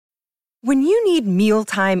When you need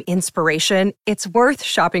mealtime inspiration, it's worth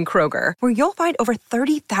shopping Kroger, where you'll find over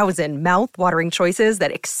 30,000 mouth-watering choices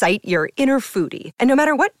that excite your inner foodie. And no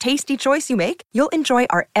matter what tasty choice you make, you'll enjoy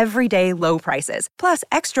our everyday low prices, plus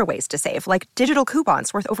extra ways to save, like digital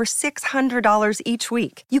coupons worth over $600 each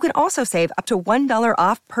week. You can also save up to $1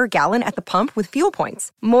 off per gallon at the pump with fuel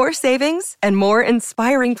points. More savings and more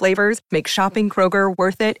inspiring flavors make shopping Kroger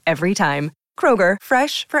worth it every time. Kroger,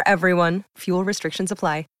 fresh for everyone. Fuel restrictions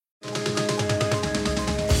apply.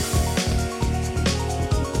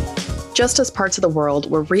 Just as parts of the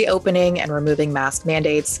world were reopening and removing mask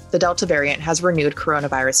mandates, the Delta variant has renewed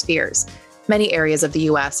coronavirus fears. Many areas of the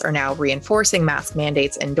U.S. are now reinforcing mask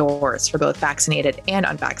mandates indoors for both vaccinated and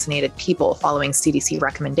unvaccinated people following CDC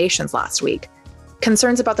recommendations last week.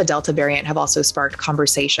 Concerns about the Delta variant have also sparked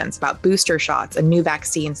conversations about booster shots and new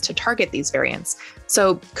vaccines to target these variants.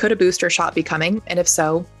 So could a booster shot be coming? And if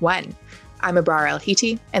so, when? I'm Abrar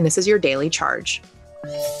El-Hiti, and this is your Daily Charge.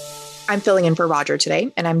 I'm filling in for Roger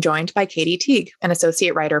today, and I'm joined by Katie Teague, an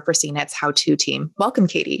associate writer for CNET's How To team. Welcome,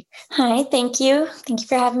 Katie. Hi, thank you. Thank you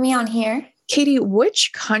for having me on here. Katie,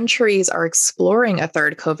 which countries are exploring a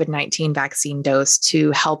third COVID-19 vaccine dose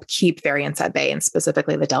to help keep variants at bay, and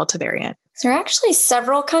specifically the Delta variant? There are actually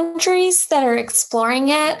several countries that are exploring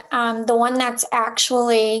it. The one that's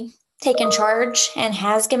actually taken charge and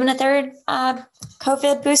has given a third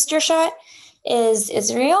COVID booster shot is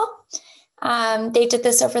Israel. They did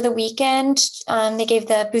this over the weekend. They gave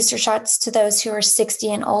the booster shots to those who are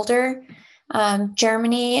 60 and older.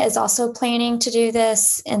 Germany is also planning to do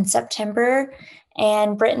this in September,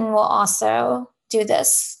 and Britain will also do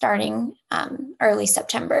this starting early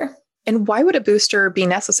September. And why would a booster be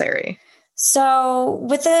necessary? So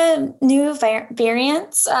with the new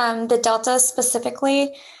variants, the Delta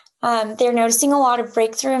specifically, they're noticing a lot of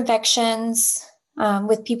breakthrough infections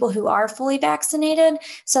with people who are fully vaccinated.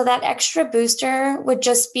 So that extra booster would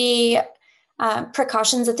just be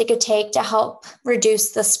precautions that they could take to help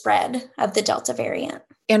reduce the spread of the Delta variant.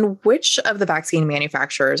 And which of the vaccine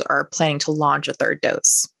manufacturers are planning to launch a third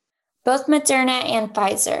dose? Both Moderna and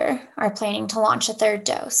Pfizer are planning to launch a third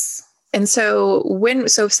dose. And so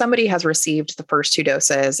if somebody has received the first two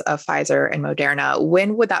doses of Pfizer and Moderna,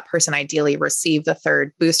 when would that person ideally receive the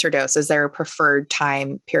third booster dose? Is there a preferred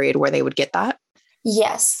time period where they would get that?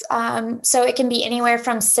 Yes. So it can be anywhere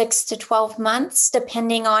from 6 to 12 months,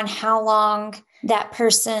 depending on how long that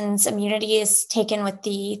person's immunity is taken with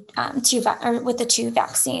the two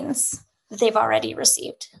vaccines that they've already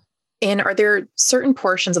received. And are there certain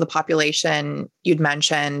portions of the population you'd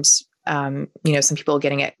mentioned, some people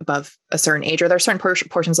getting it above a certain age? Are there certain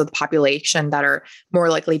portions of the population that are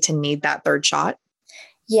more likely to need that third shot?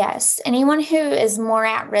 Yes. Anyone who is more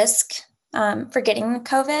at risk for getting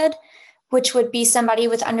COVID, which would be somebody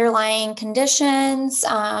with underlying conditions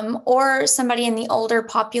or somebody in the older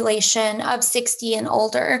population of 60 and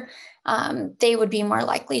older, they would be more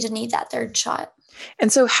likely to need that third shot.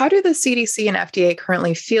 And so how do the CDC and FDA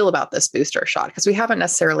currently feel about this booster shot? Because we haven't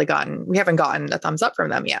gotten a thumbs up from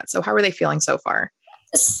them yet. So how are they feeling so far?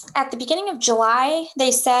 At the beginning of July,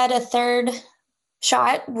 they said a third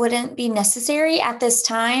shot wouldn't be necessary at this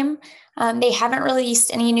time. They haven't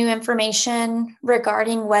released any new information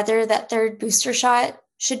regarding whether that third booster shot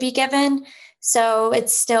should be given. So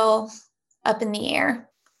it's still up in the air.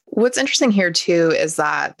 What's interesting here, too, is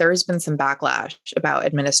that there's been some backlash about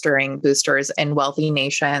administering boosters in wealthy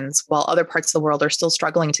nations, while other parts of the world are still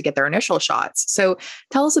struggling to get their initial shots. So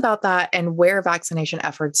tell us about that and where vaccination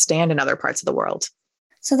efforts stand in other parts of the world.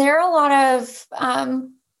 So there are a lot of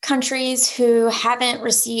countries who haven't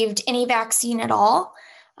received any vaccine at all.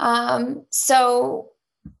 So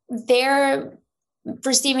they're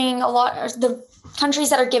receiving the countries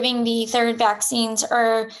that are giving the third vaccines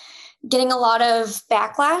are getting a lot of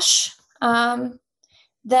backlash. The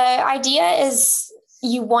idea is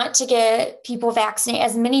you want to get people vaccinated,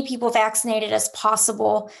 as many people vaccinated as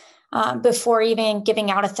possible before even giving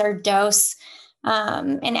out a third dose.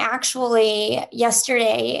 And actually,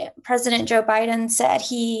 yesterday, President Joe Biden said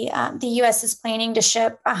the U.S. is planning to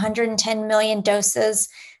ship 110 million doses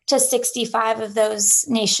to 65 of those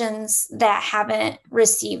nations that haven't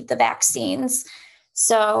received the vaccines.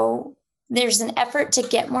 So there's an effort to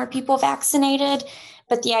get more people vaccinated,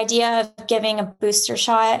 but the idea of giving a booster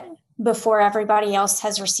shot before everybody else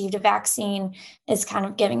has received a vaccine is kind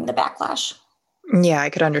of giving the backlash. Yeah, I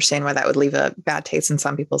could understand why that would leave a bad taste in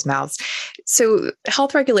some people's mouths. So,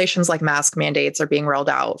 health regulations like mask mandates are being rolled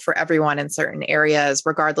out for everyone in certain areas,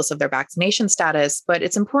 regardless of their vaccination status. But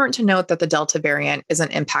it's important to note that the Delta variant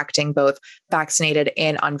isn't impacting both vaccinated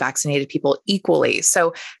and unvaccinated people equally.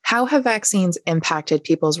 So, how have vaccines impacted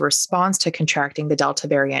people's response to contracting the Delta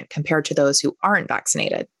variant compared to those who aren't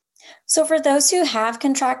vaccinated? So, for those who have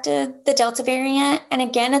contracted the Delta variant, and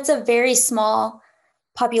again, it's a very small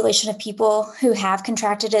population of people who have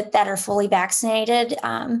contracted it that are fully vaccinated.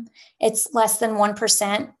 It's less than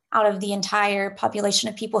 1% out of the entire population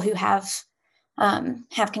of people who have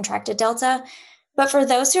contracted Delta. But for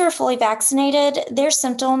those who are fully vaccinated, their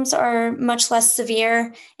symptoms are much less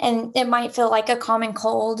severe, and it might feel like a common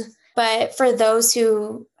cold. But for those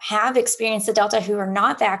who have experienced the Delta who are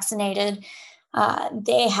not vaccinated,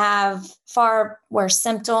 they have far worse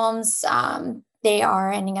symptoms. They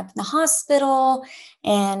are ending up in the hospital,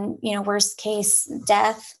 and worst case,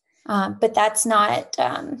 death. But that's not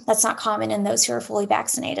common in those who are fully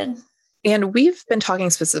vaccinated. And we've been talking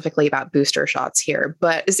specifically about booster shots here,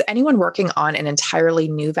 but is anyone working on an entirely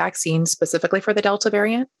new vaccine specifically for the Delta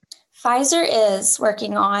variant? Pfizer is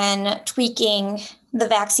working on tweaking the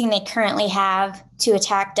vaccine they currently have to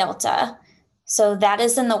attack Delta. So that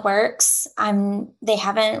is in the works. They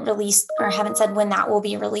haven't released or haven't said when that will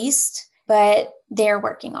be released, but they're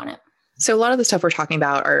working on it. So a lot of the stuff we're talking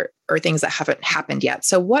about are things that haven't happened yet.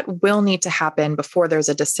 So what will need to happen before there's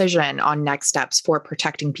a decision on next steps for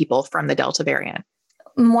protecting people from the Delta variant?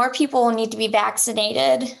 More people will need to be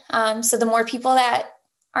vaccinated. So the more people that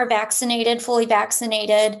are vaccinated, fully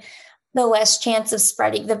vaccinated, the less chance of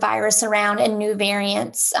spreading the virus around and new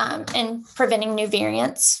variants and preventing new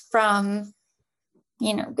variants from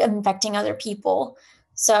infecting other people.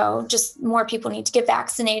 So just more people need to get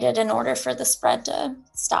vaccinated in order for the spread to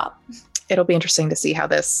stop. It'll be interesting to see how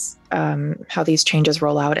these changes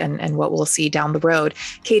roll out and what we'll see down the road.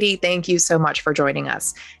 Katie, thank you so much for joining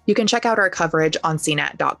us. You can check out our coverage on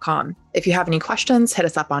cnet.com. If you have any questions, hit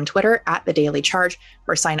us up on Twitter @The Daily Charge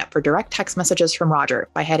or sign up for direct text messages from Roger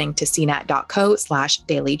by heading to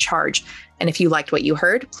cnet.co/Daily Charge. And if you liked what you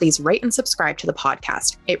heard, please rate and subscribe to the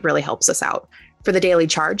podcast. It really helps us out. For the Daily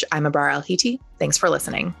Charge, I'm Abrar El-Hiti. Thanks for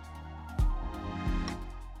listening.